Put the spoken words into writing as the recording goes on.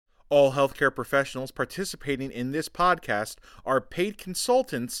All healthcare professionals participating in this podcast are paid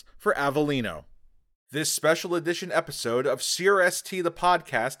consultants for Avellino. This special edition episode of CRST the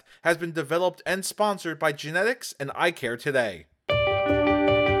podcast has been developed and sponsored by Genetics and Eye Care Today.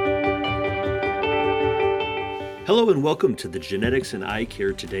 Hello and welcome to the Genetics and Eye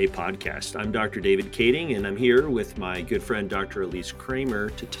Care Today podcast. I'm Dr. David Kading, and I'm here with my good friend Dr. Elise Kramer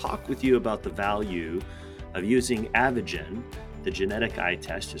to talk with you about the value of using Avogen, the genetic eye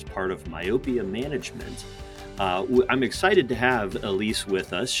test, as part of myopia management. I'm excited to have Elise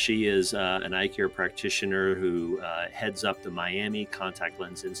with us. She is an eye care practitioner who heads up the Miami Contact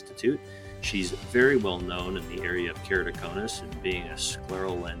Lens Institute. She's very well known in the area of keratoconus and being a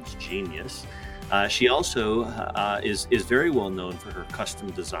scleral lens genius. She also is very well known for her custom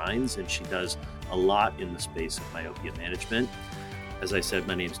designs, and she does a lot in the space of myopia management. As I said,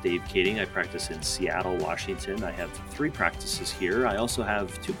 my name is Dave Kading. I practice in Seattle, Washington. I have 3 practices here. I also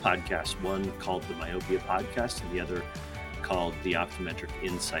have 2 podcasts, one called the Myopia Podcast and the other called the Optometric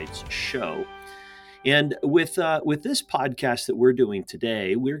Insights Show. And with this podcast that we're doing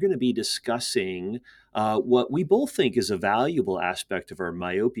today, we're going to be discussing what we both think is a valuable aspect of our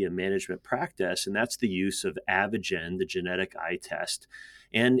myopia management practice, and that's the use of Avogen, the genetic eye test.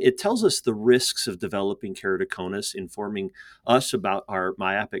 And it tells us the risks of developing keratoconus, informing us about our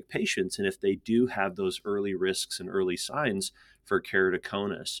myopic patients and if they do have those early risks and early signs for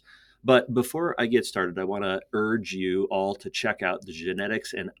keratoconus. But before I get started, I want to urge you all to check out the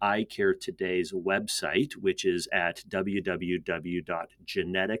Genetics and Eye Care Today's website, which is at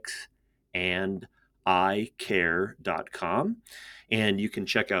www.geneticsandeyecare.com. And you can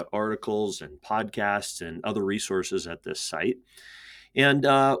check out articles and podcasts and other resources at this site. And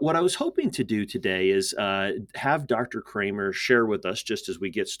what I was hoping to do today is have Dr. Kramer share with us, just as we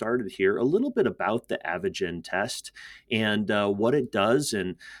get started here, a little bit about the Avogen test and what it does,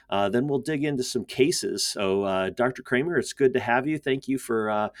 and then we'll dig into some cases. So, Dr. Kramer, it's good to have you. Thank you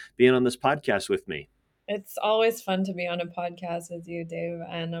for being on this podcast with me. It's always fun to be on a podcast with you, Dave,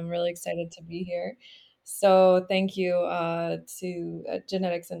 and I'm really excited to be here. So thank you to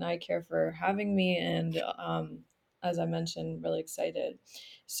Genetics and Eye Care for having me, and as I mentioned, really excited.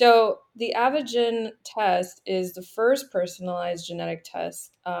 So the Avogen test is the first personalized genetic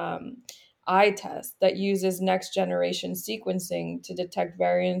test, eye test, that uses next generation sequencing to detect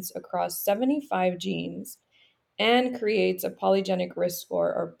variants across 75 genes and creates a polygenic risk score,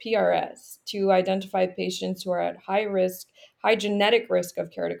 or PRS, to identify patients who are at high genetic risk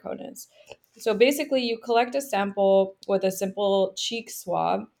of keratoconus. So basically, you collect a sample with a simple cheek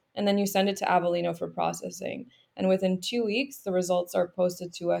swab, and then you send it to Avellino for processing. And within 2 weeks, the results are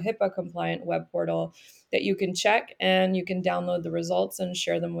posted to a HIPAA-compliant web portal that you can check, and you can download the results and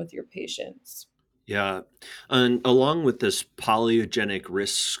share them with your patients. Yeah. And along with this polygenic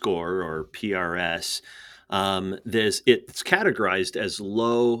risk score, or PRS, it's categorized as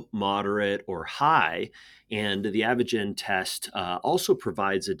low, moderate, or high. And the Avogen test also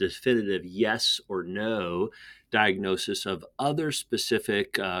provides a definitive yes or no diagnosis of other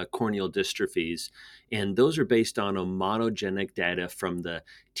specific corneal dystrophies. And those are based on a monogenic data from the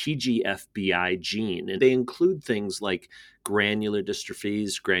TGFBI gene. And they include things like granular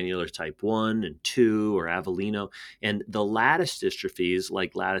dystrophies, granular type 1 and 2, or Avellino, and the lattice dystrophies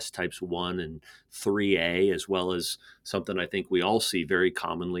like lattice types 1 and 3A, as well as something I think we all see very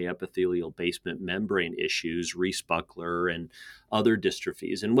commonly, epithelial basement membrane issues, Reese Buckler, and other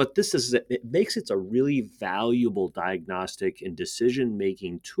dystrophies. And what this is, it makes it a really valuable diagnostic and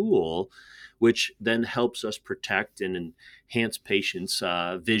decision-making tool, which then helps us protect and enhance patients'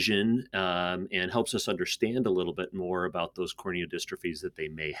 vision and helps us understand a little bit more about those corneal dystrophies that they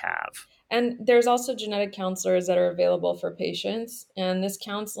may have. And there's also genetic counselors that are available for patients. And this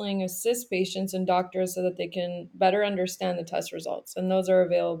counseling assists patients and doctors so that they can better understand the test results. And those are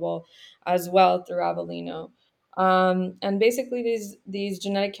available as well through Avellino. And basically, these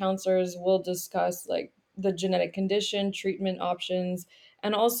genetic counselors will discuss like the genetic condition, treatment options,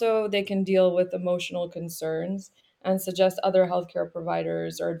 and also they can deal with emotional concerns and suggest other healthcare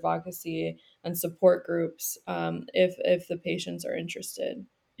providers or advocacy and support groups if the patients are interested.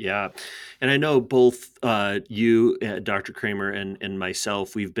 Yeah. And I know both you, Dr. Kramer, and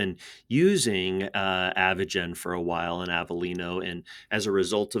myself, we've been using Avogen for a while in Avellino. And as a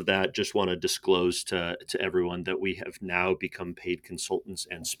result of that, just want to disclose to everyone that we have now become paid consultants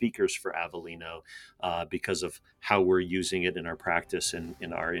and speakers for Avellino because of how we're using it in our practice and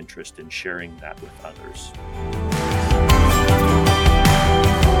in our interest in sharing that with others.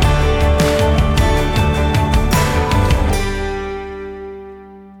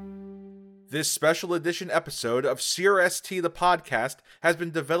 This This special edition episode of CRST the podcast has been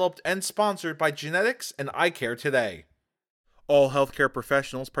developed and sponsored by Genetics and Eye Care Today. All healthcare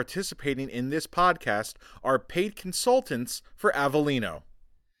professionals participating in this podcast are paid consultants for Avellino.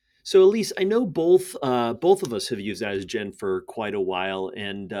 So, Elise, I know both of us have used Avigen for quite a while,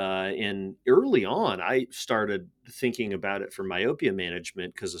 and early on, I started thinking about it for myopia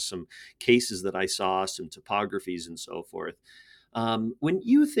management because of some cases that I saw, some topographies, and so forth. When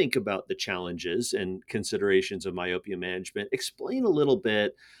you think about the challenges and considerations of myopia management, explain a little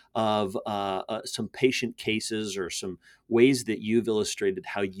bit of some patient cases or some ways that you've illustrated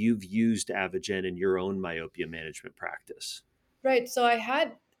how you've used Avigen in your own myopia management practice. Right. So I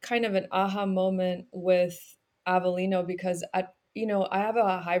had kind of an aha moment with Avellino because I have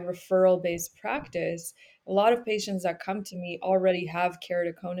a high referral based practice. A lot of patients that come to me already have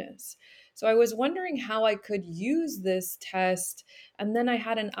keratoconus. So I was wondering how I could use this test. And then I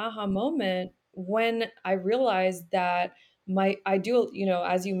had an aha moment when I realized that I do,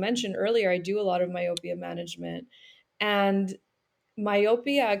 as you mentioned earlier, I do a lot of myopia management. And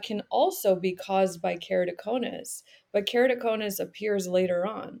myopia can also be caused by keratoconus, but keratoconus appears later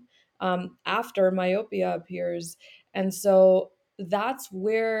on, after myopia appears. And so that's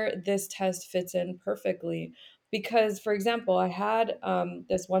where this test fits in perfectly. Because, for example, I had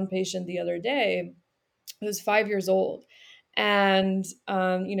this one patient the other day who was 5 years old and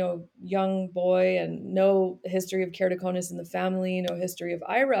young boy and no history of keratoconus in the family, no history of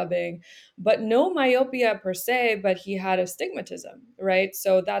eye rubbing, but no myopia per se, but he had astigmatism, right?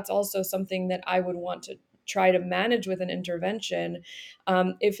 So that's also something that I would want to try to manage with an intervention,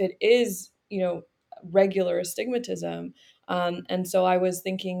 if it is regular astigmatism. And so I was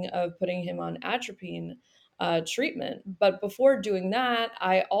thinking of putting him on atropine treatment. But before doing that,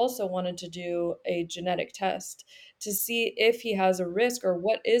 I also wanted to do a genetic test to see if he has a risk or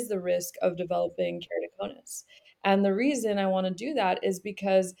what is the risk of developing keratoconus. And the reason I want to do that is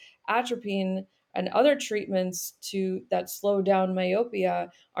because atropine and other treatments to that slow down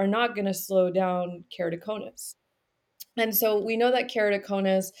myopia are not going to slow down keratoconus. And so we know that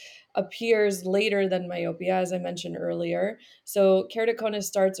keratoconus appears later than myopia, as I mentioned earlier. So keratoconus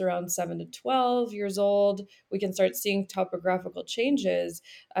starts around 7 to 12 years old. We can start seeing topographical changes.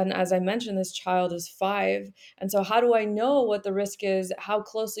 And as I mentioned, this child is 5. And so, how do I know what the risk is? How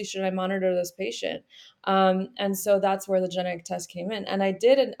closely should I monitor this patient? And so that's where the genetic test came in. And I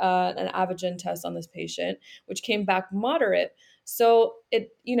did an Avigen test on this patient, which came back moderate. So it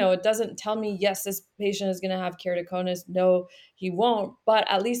doesn't tell me, yes, this patient is going to have keratoconus. No, he won't. But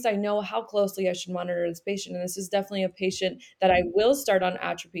at least I know how closely I should monitor this patient. And this is definitely a patient that I will start on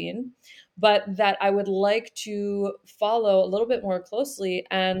atropine, but that I would like to follow a little bit more closely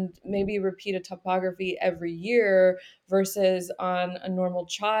and maybe repeat a topography every year versus on a normal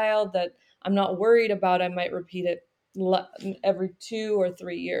child that I'm not worried about. I might repeat it every 2 or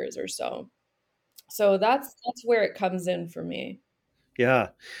 3 years or so. So that's where it comes in for me. Yeah.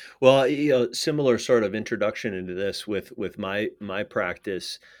 Well, similar sort of introduction into this with my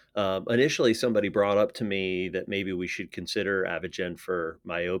practice. Initially, somebody brought up to me that maybe we should consider Avigen for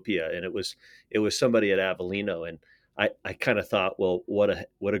myopia, and it was somebody at Avellino, and I kind of thought, well, what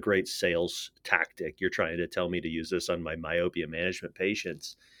a great sales tactic. You're trying to tell me to use this on my myopia management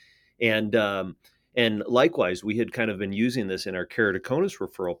patients. And and likewise, we had kind of been using this in our keratoconus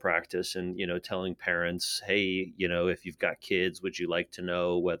referral practice, and telling parents, hey, if you've got kids, would you like to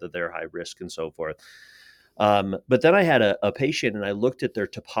know whether they're high risk and so forth. But then I had a patient, and I looked at their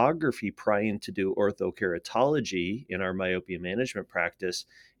topography prior to do orthokeratology in our myopia management practice,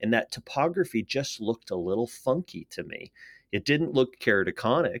 and that topography just looked a little funky to me. It didn't look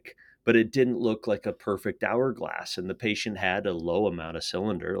keratoconic, but it didn't look like a perfect hourglass. And the patient had a low amount of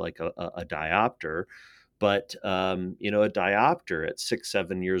cylinder, like a diopter. But a diopter at 6,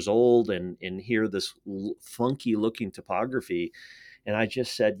 7 years old, and here this funky looking topography. And I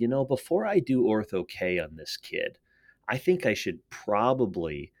just said, before I do ortho K on this kid, I think I should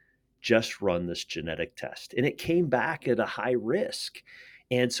probably just run this genetic test. And it came back at a high risk.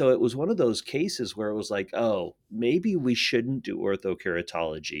 And so it was one of those cases where it was like, oh, maybe we shouldn't do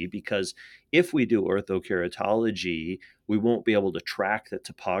orthokeratology, because if we do orthokeratology, we won't be able to track the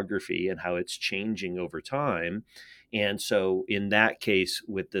topography and how it's changing over time. And so in that case,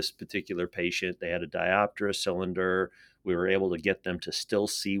 with this particular patient, they had a diopter, cylinder. We were able to get them to still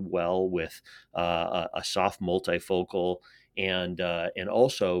see well with a soft multifocal. And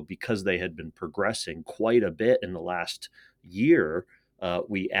also, because they had been progressing quite a bit in the last year,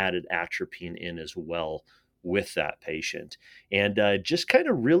 we added atropine in as well with that patient. And just kind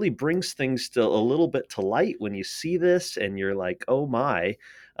of really brings things to a little bit to light when you see this and you're like, oh my,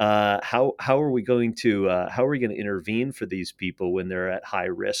 How are we going to intervene for these people when they're at high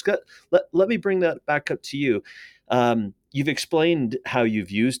risk? Let me bring that back up to you. You've explained how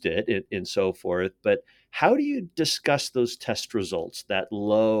you've used it and so forth, but how do you discuss those test results, that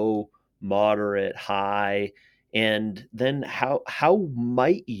low, moderate, high, and then how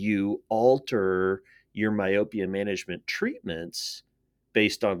might you alter your myopia management treatments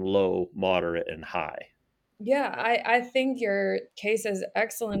based on low, moderate, and high? Yeah, I think your case is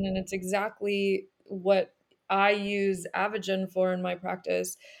excellent, and it's exactly what I use Avogen for in my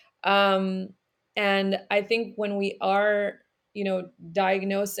practice. Um, and I think when we are,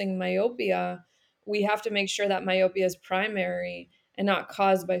 diagnosing myopia, we have to make sure that myopia is primary and not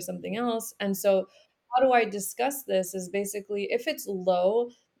caused by something else. And so, how do I discuss this? Is basically if it's low,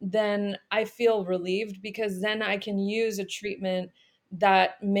 then I feel relieved because then I can use a treatment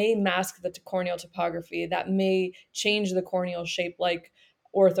that may mask the corneal topography, that may change the corneal shape like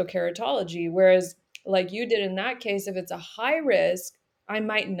orthokeratology. Whereas, like you did in that case, if it's a high risk, I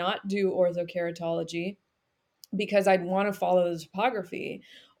might not do orthokeratology because I'd want to follow the topography.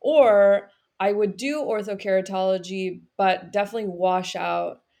 Or I would do orthokeratology, but definitely wash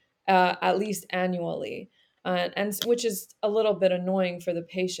out at least annually. Which is a little bit annoying for the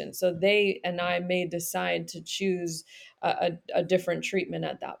patient. So they and I may decide to choose a different treatment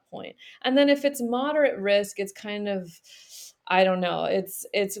at that point. And then if it's moderate risk, it's kind of, I don't know.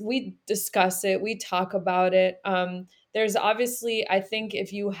 We discuss it, we talk about it. There's obviously, I think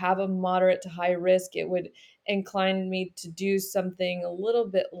if you have a moderate to high risk, it would inclined me to do something a little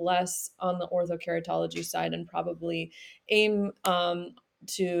bit less on the orthokeratology side and probably aim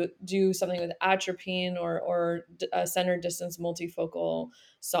to do something with atropine or a center distance multifocal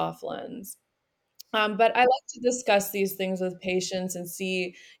soft lens. But I like to discuss these things with patients and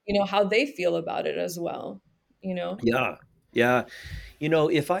see, how they feel about it as well, you know? Yeah. Yeah.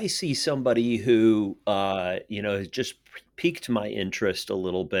 If I see somebody who, has just piqued my interest a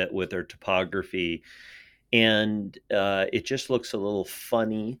little bit with their topography, and it just looks a little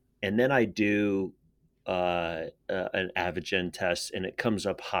funny, and then I do an Avogen test and it comes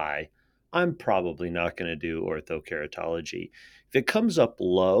up high, I'm probably not going to do orthokeratology. If it comes up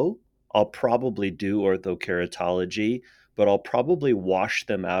low, I'll probably do orthokeratology, but I'll probably wash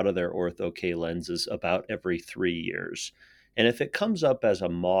them out of their ortho K lenses about every 3 years. And if it comes up as a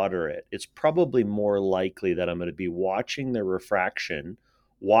moderate, it's probably more likely that I'm going to be watching their refraction,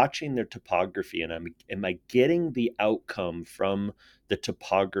 watching their topography, and am I getting the outcome from the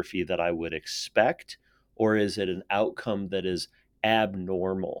topography that I would expect, or is it an outcome that is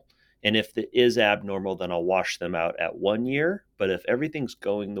abnormal? And if it is abnormal, then I'll wash them out at 1 year. But if everything's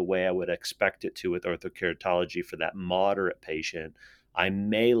going the way I would expect it to with orthokeratology for that moderate patient, I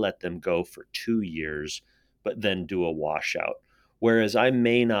may let them go for 2 years, but then do a washout. Whereas I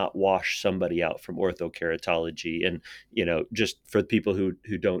may not wash somebody out from orthokeratology. And, just for people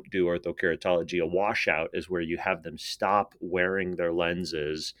who don't do orthokeratology, a washout is where you have them stop wearing their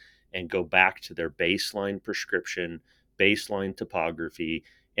lenses and go back to their baseline prescription, baseline topography,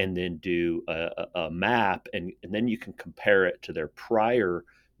 and then do a map. And then you can compare it to their prior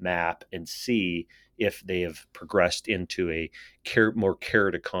map and see if they have progressed into a more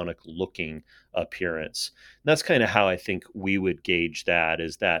keratoconic looking appearance. And that's kind of how I think we would gauge that,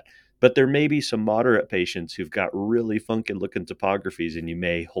 is that, but there may be some moderate patients who've got really funky looking topographies and you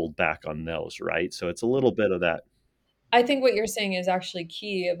may hold back on those, right? So it's a little bit of that. I think what you're saying is actually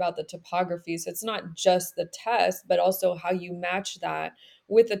key about the topography. So it's not just the test, but also how you match that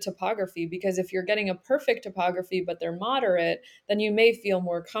with the topography. Because if you're getting a perfect topography, but they're moderate, then you may feel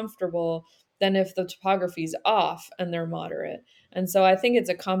more comfortable than if the topography is off and they're moderate. And so I think it's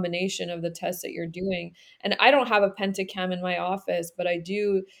a combination of the tests that you're doing. And I don't have a pentacam in my office, but I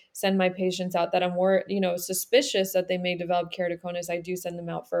do send my patients out that I'm more, suspicious that they may develop keratoconus. I do send them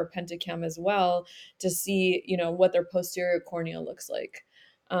out for a pentacam as well to see, what their posterior cornea looks like.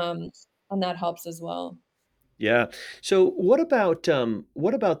 Um, and that helps as well. Yeah. So what about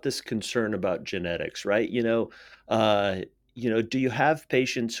this concern about genetics, right? Do you have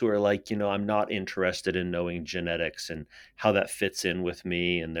patients who are like, I'm not interested in knowing genetics and how that fits in with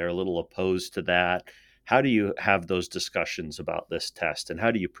me, and they're a little opposed to that? How do you have those discussions about this test, and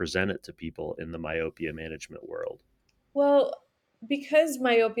how do you present it to people in the myopia management world? Well, because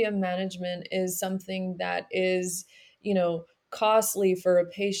myopia management is something that is, costly for a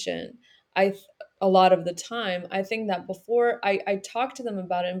patient, a lot of the time, I think that before I talk to them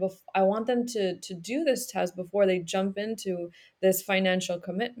about it, and I want them to do this test before they jump into this financial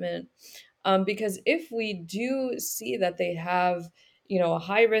commitment. Because if we do see that they have, a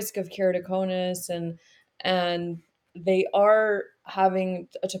high risk of keratoconus and they are having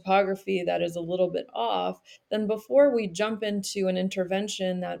a topography that is a little bit off, then before we jump into an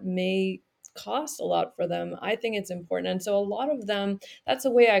intervention that may cost a lot for them, I think it's important. And so a lot of them, that's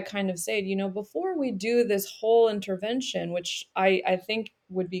the way I kind of say it, before we do this whole intervention, which I think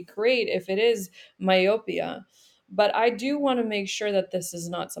would be great if it is myopia, but I do want to make sure that this is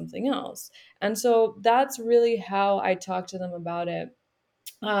not something else. And so that's really how I talk to them about it.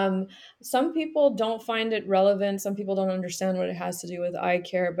 um, some people don't find it relevant. Some people don't understand what it has to do with eye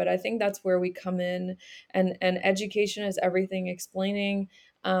care, but I think that's where we come in, and education is everything, explaining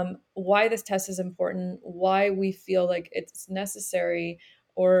why this test is important, why we feel like it's necessary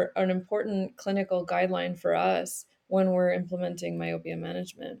or an important clinical guideline for us when we're implementing myopia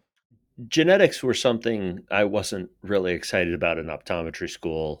management. Genetics were something I wasn't really excited about in optometry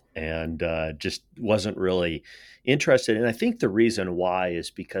school, and just wasn't really interested. And I think the reason why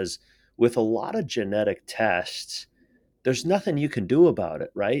is because with a lot of genetic tests, there's nothing you can do about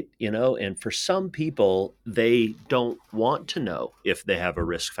it, right? And for some people, they don't want to know if they have a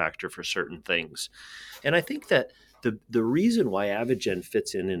risk factor for certain things. And I think that the reason why Avogen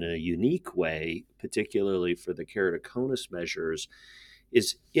fits in a unique way, particularly for the keratoconus measures,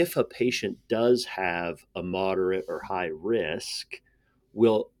 is if a patient does have a moderate or high risk,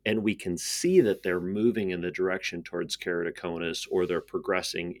 and we can see that they're moving in the direction towards keratoconus or they're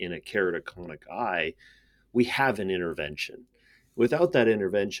progressing in a keratoconic eye, we have an intervention. Without that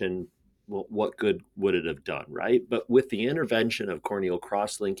intervention, well, what good would it have done, right? But with the intervention of corneal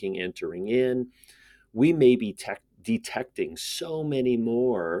cross-linking entering in, we may be detecting so many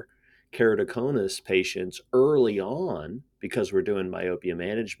more keratoconus patients early on because we're doing myopia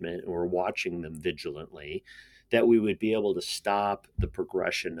management and we're watching them vigilantly, that we would be able to stop the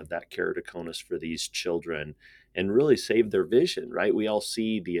progression of that keratoconus for these children and really save their vision, right? We all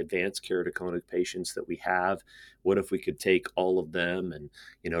see the advanced keratoconic patients that we have. What if we could take all of them and,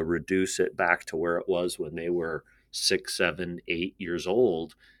 reduce it back to where it was when they were 6, 7, 8 years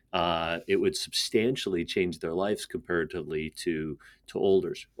old? It would substantially change their lives comparatively to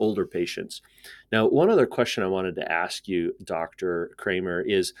older patients. Now, one other question I wanted to ask you, Dr. Kramer,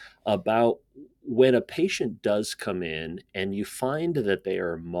 is about when a patient does come in and you find that they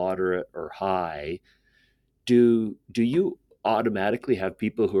are moderate or high, do you automatically have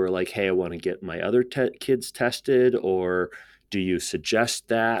people who are like, hey, I want to get my other kids tested, or do you suggest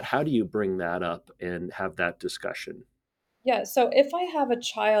that? How do you bring that up and have that discussion? Yeah, so if I have a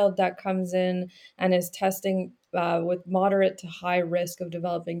child that comes in and is testing with moderate to high risk of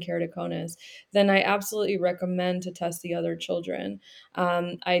developing keratoconus, then I absolutely recommend to test the other children.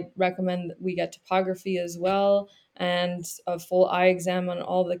 I recommend that we get topography as well and a full eye exam on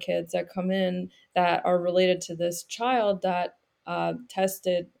all the kids that come in that are related to this child that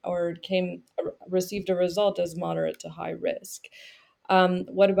tested or received a result as moderate to high risk.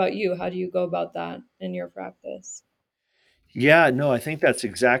 What about you? How do you go about that in your practice? Yeah, no, I think that's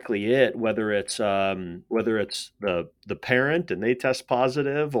exactly it. Whether it's the parent and they test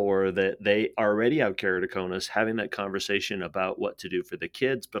positive, or that they already have keratoconus, having that conversation about what to do for the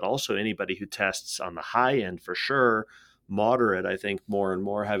kids, but also anybody who tests on the high end for sure, moderate. I think more and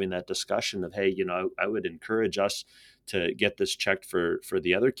more having that discussion of, hey, I would encourage us to get this checked for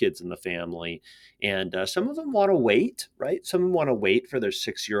the other kids in the family. And some of them want to wait, right? Some of them want to wait for their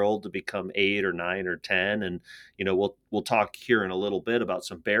 6-year-old to become 8 or 9 or 10, and we'll talk here in a little bit about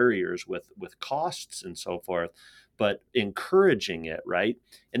some barriers with costs and so forth, but encouraging it, right?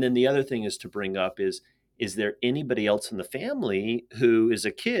 And then the other thing is to bring up is there anybody else in the family who is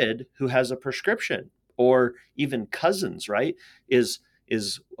a kid who has a prescription, or even cousins, right? Is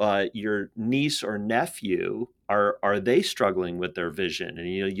your niece or nephew, are they struggling with their vision?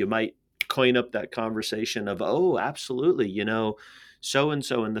 And you might coin up that conversation of, oh, absolutely, so and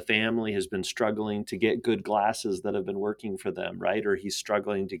so in the family has been struggling to get good glasses that have been working for them, right? Or he's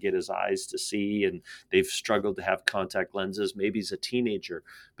struggling to get his eyes to see and they've struggled to have contact lenses. Maybe he's a teenager,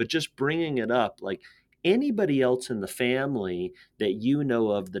 but just bringing it up, like, anybody else in the family that you know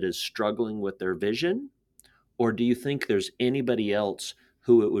of that is struggling with their vision? Or do you think there's anybody else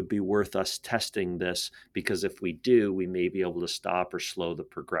who it would be worth us testing this? Because if we do, we may be able to stop or slow the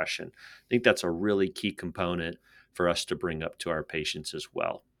progression. I think that's a really key component for us to bring up to our patients as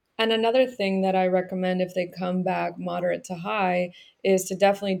well. And another thing that I recommend if they come back moderate to high is to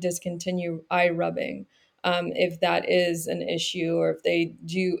definitely discontinue eye rubbing. If that is an issue, or if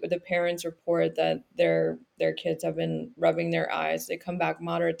the parents report that their kids have been rubbing their eyes, they come back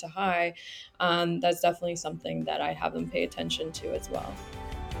moderate to high. That's definitely something that I have them pay attention to as well.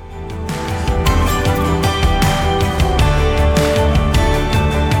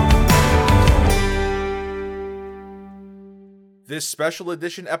 This This special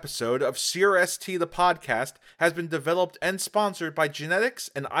edition episode of CRST the podcast has been developed and sponsored by Genetics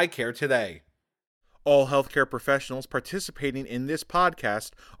and Eye Care Today. All healthcare professionals participating in this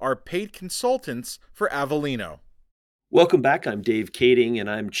podcast are paid consultants for Avellino. Welcome back. I'm Dave Kading, and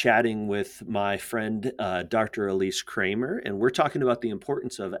I'm chatting with my friend, Dr. Elise Kramer, and we're talking about the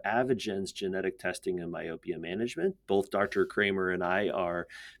importance of Avogen's genetic testing and myopia management. Both Dr. Kramer and I are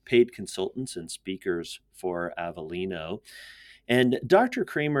paid consultants and speakers for Avellino. And Dr.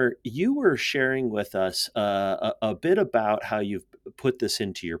 Kramer, you were sharing with us a bit about how you've put this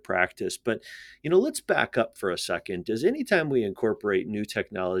into your practice, but let's back up for a second. Does anytime we incorporate new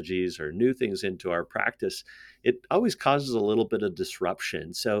technologies or new things into our practice, it always causes a little bit of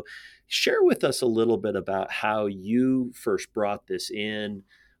disruption. So share with us a little bit about how you first brought this in,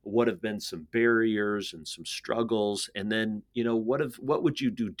 what have been some barriers and some struggles, and then, what would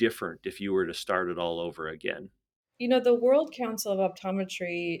you do different if you were to start it all over again? The World Council of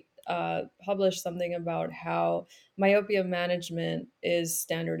Optometry published something about how myopia management is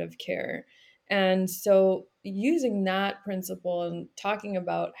standard of care. And so, using that principle and talking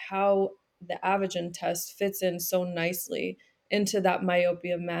about how the Avogen test fits in so nicely into that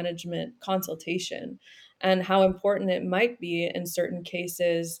myopia management consultation and how important it might be in certain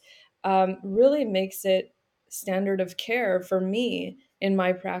cases really makes it standard of care for me in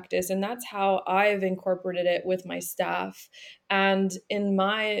my practice. And that's how I've incorporated it with my staff and in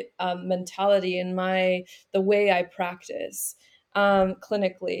my mentality, in the way I practice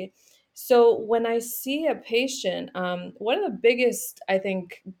clinically. So when I see a patient, one of the biggest, I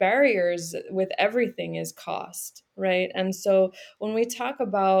think, barriers with everything is cost, right? And so when we talk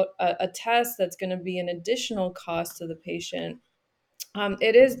about a test that's going to be an additional cost to the patient,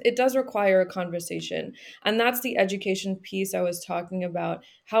 it does require a conversation, and that's the education piece I was talking about,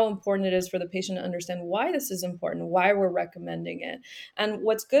 how important it is for the patient to understand why this is important, why we're recommending it. And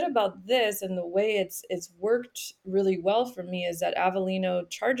what's good about this and the way it's worked really well for me is that Avellino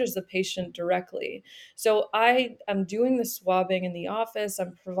charges the patient directly. So I am doing the swabbing in the office,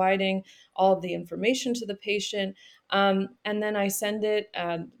 I'm providing all of the information to the patient, and then I send it,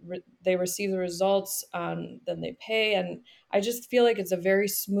 and they receive the results, then they pay, and I just feel like it's a very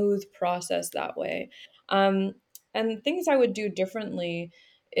smooth process that way. Um, and things I would do differently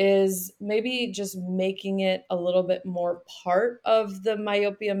is maybe just making it a little bit more part of the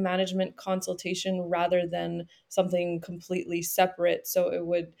myopia management consultation rather than something completely separate, so it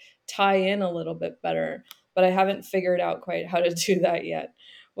would tie in a little bit better. But I haven't figured out quite how to do that yet.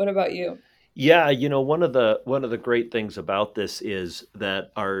 What about you? Yeah, one of the great things about this is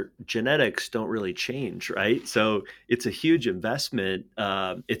that our genetics don't really change, right? So it's a huge investment.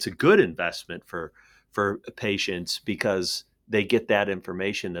 It's a good investment for patients because they get that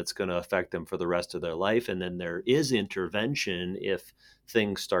information that's going to affect them for the rest of their life, and then there is intervention if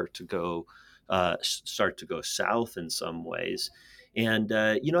things start to go south in some ways. And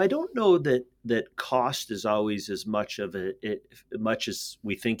I don't know that cost is always as much of much as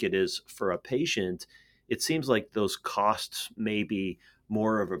we think it is for a patient. It seems like those costs may be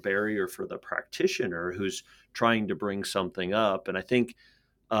more of a barrier for the practitioner who's trying to bring something up. And I think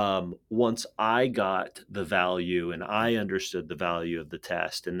once I got the value and I understood the value of the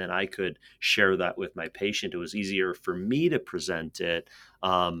test, and then I could share that with my patient, it was easier for me to present it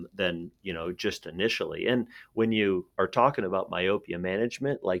than just initially. And when you are talking about myopia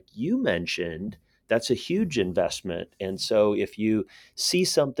management, like you mentioned, that's a huge investment. And so if you see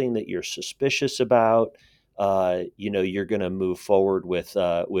something that you're suspicious about, you're going to move forward with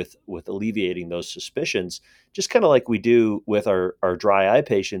alleviating those suspicions, just kind of like we do with our dry eye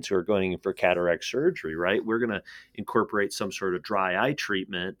patients who are going in for cataract surgery, right? We're going to incorporate some sort of dry eye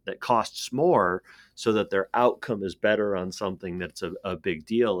treatment that costs more so that their outcome is better on something that's a big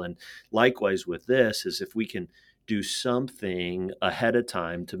deal. And likewise with this is if we can do something ahead of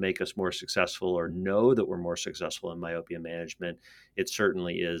time to make us more successful or know that we're more successful in myopia management, it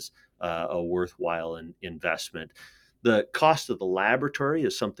certainly is a worthwhile investment. The cost of the laboratory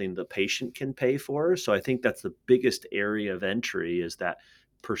is something the patient can pay for. So I think that's the biggest area of entry is that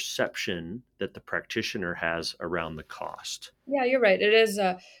perception that the practitioner has around the cost. Yeah, you're right. It is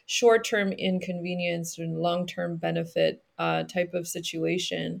a short-term inconvenience and long-term benefit type of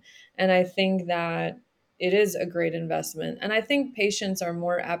situation. And I think that it is a great investment. And I think patients are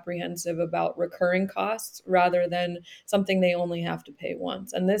more apprehensive about recurring costs rather than something they only have to pay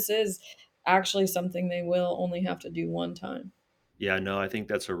once. And this is actually something they will only have to do one time. Yeah, no, I think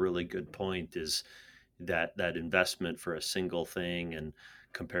that's a really good point is that investment for a single thing and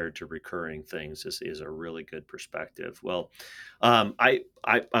compared to recurring things is a really good perspective. Well, I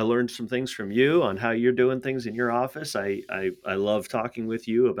learned some things from you on how you're doing things in your office. I love talking with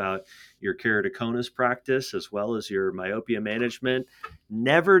you about your keratoconus practice as well as your myopia management.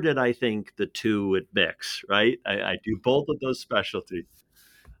 Never did I think the two would mix, right? I do both of those specialties.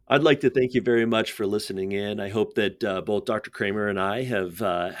 I'd like to thank you very much for listening in. I hope that both Dr. Kramer and I have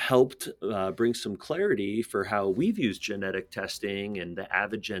helped bring some clarity for how we've used genetic testing and the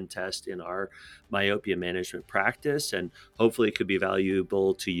Avogen test in our myopia management practice, and hopefully it could be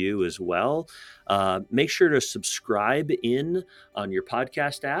valuable to you as well. Make sure to subscribe in on your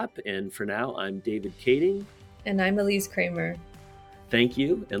podcast app. And for now, I'm David Kading. And I'm Elise Kramer. Thank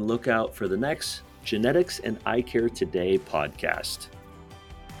you, and look out for the next Genetics and Eye Care Today podcast.